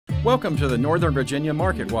Welcome to the Northern Virginia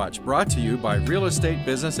Market Watch, brought to you by Real Estate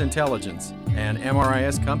Business Intelligence, an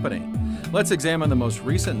MRIS company. Let's examine the most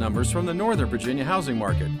recent numbers from the Northern Virginia housing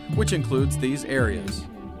market, which includes these areas.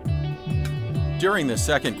 During the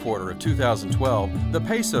second quarter of 2012, the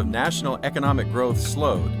pace of national economic growth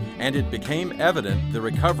slowed, and it became evident the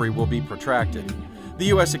recovery will be protracted. The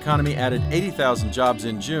U.S. economy added 80,000 jobs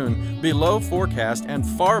in June, below forecast and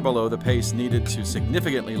far below the pace needed to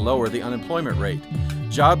significantly lower the unemployment rate.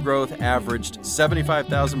 Job growth averaged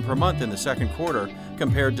 75,000 per month in the second quarter,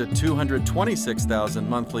 compared to 226,000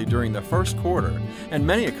 monthly during the first quarter, and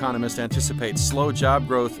many economists anticipate slow job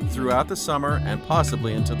growth throughout the summer and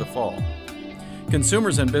possibly into the fall.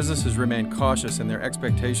 Consumers and businesses remain cautious in their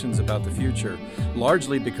expectations about the future,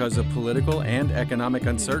 largely because of political and economic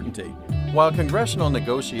uncertainty. While congressional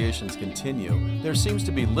negotiations continue, there seems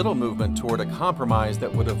to be little movement toward a compromise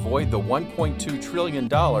that would avoid the $1.2 trillion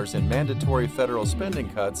in mandatory federal spending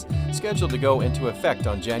cuts scheduled to go into effect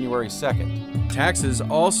on January 2nd. Taxes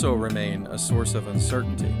also remain a source of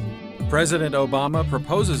uncertainty. President Obama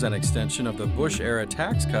proposes an extension of the Bush-era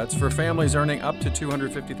tax cuts for families earning up to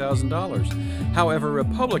 $250,000. However,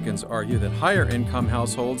 Republicans argue that higher-income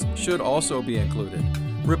households should also be included.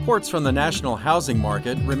 Reports from the national housing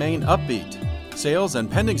market remain upbeat. Sales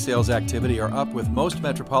and pending sales activity are up, with most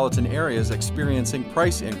metropolitan areas experiencing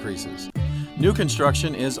price increases. New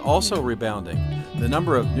construction is also rebounding. The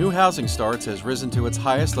number of new housing starts has risen to its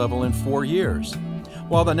highest level in 4 years.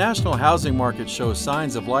 While the national housing market shows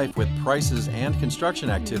signs of life with prices and construction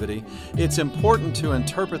activity, it's important to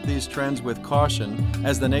interpret these trends with caution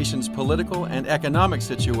as the nation's political and economic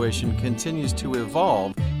situation continues to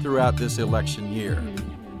evolve throughout this election year.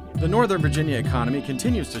 The Northern Virginia economy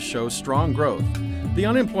continues to show strong growth. The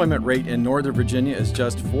unemployment rate in Northern Virginia is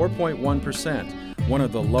just 4.1%, one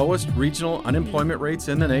of the lowest regional unemployment rates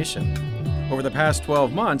in the nation. Over the past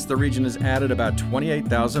 12 months, the region has added about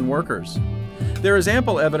 28,000 workers. There is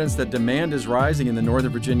ample evidence that demand is rising in the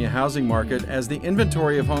Northern Virginia housing market as the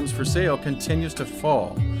inventory of homes for sale continues to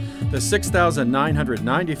fall. The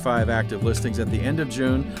 6,995 active listings at the end of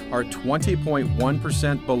June are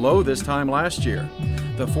 20.1% below this time last year.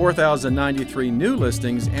 The 4,093 new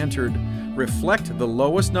listings entered reflect the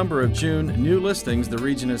lowest number of June new listings the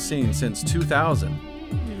region has seen since 2000.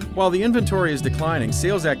 While the inventory is declining,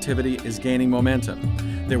 sales activity is gaining momentum.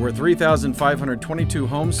 There were 3,522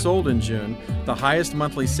 homes sold in June, the highest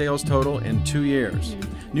monthly sales total in 2 years.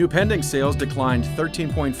 New pending sales declined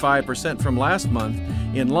 13.5% from last month,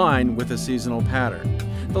 in line with a seasonal pattern.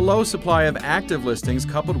 The low supply of active listings,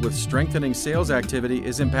 coupled with strengthening sales activity,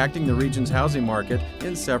 is impacting the region's housing market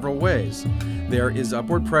in several ways. There is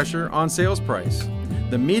upward pressure on sales price.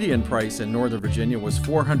 The median price in Northern Virginia was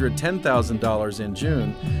 $410,000 in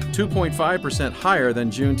June, 2.5% higher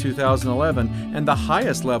than June 2011, and the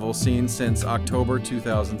highest level seen since October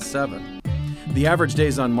 2007. The average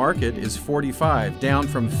days on market is 45, down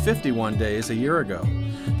from 51 days a year ago.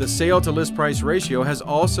 The sale-to-list price ratio has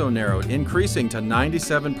also narrowed, increasing to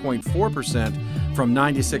 97.4% from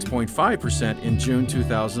 96.5% in June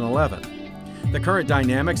 2011. The current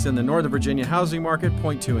dynamics in the Northern Virginia housing market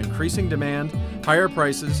point to increasing demand, higher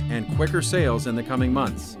prices, and quicker sales in the coming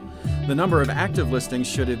months. The number of active listings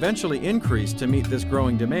should eventually increase to meet this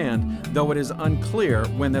growing demand, though it is unclear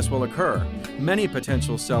when this will occur. Many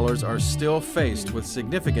potential sellers are still faced with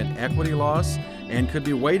significant equity loss and could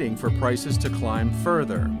be waiting for prices to climb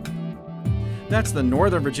further. That's the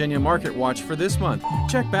Northern Virginia Market Watch for this month.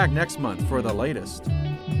 Check back next month for the latest.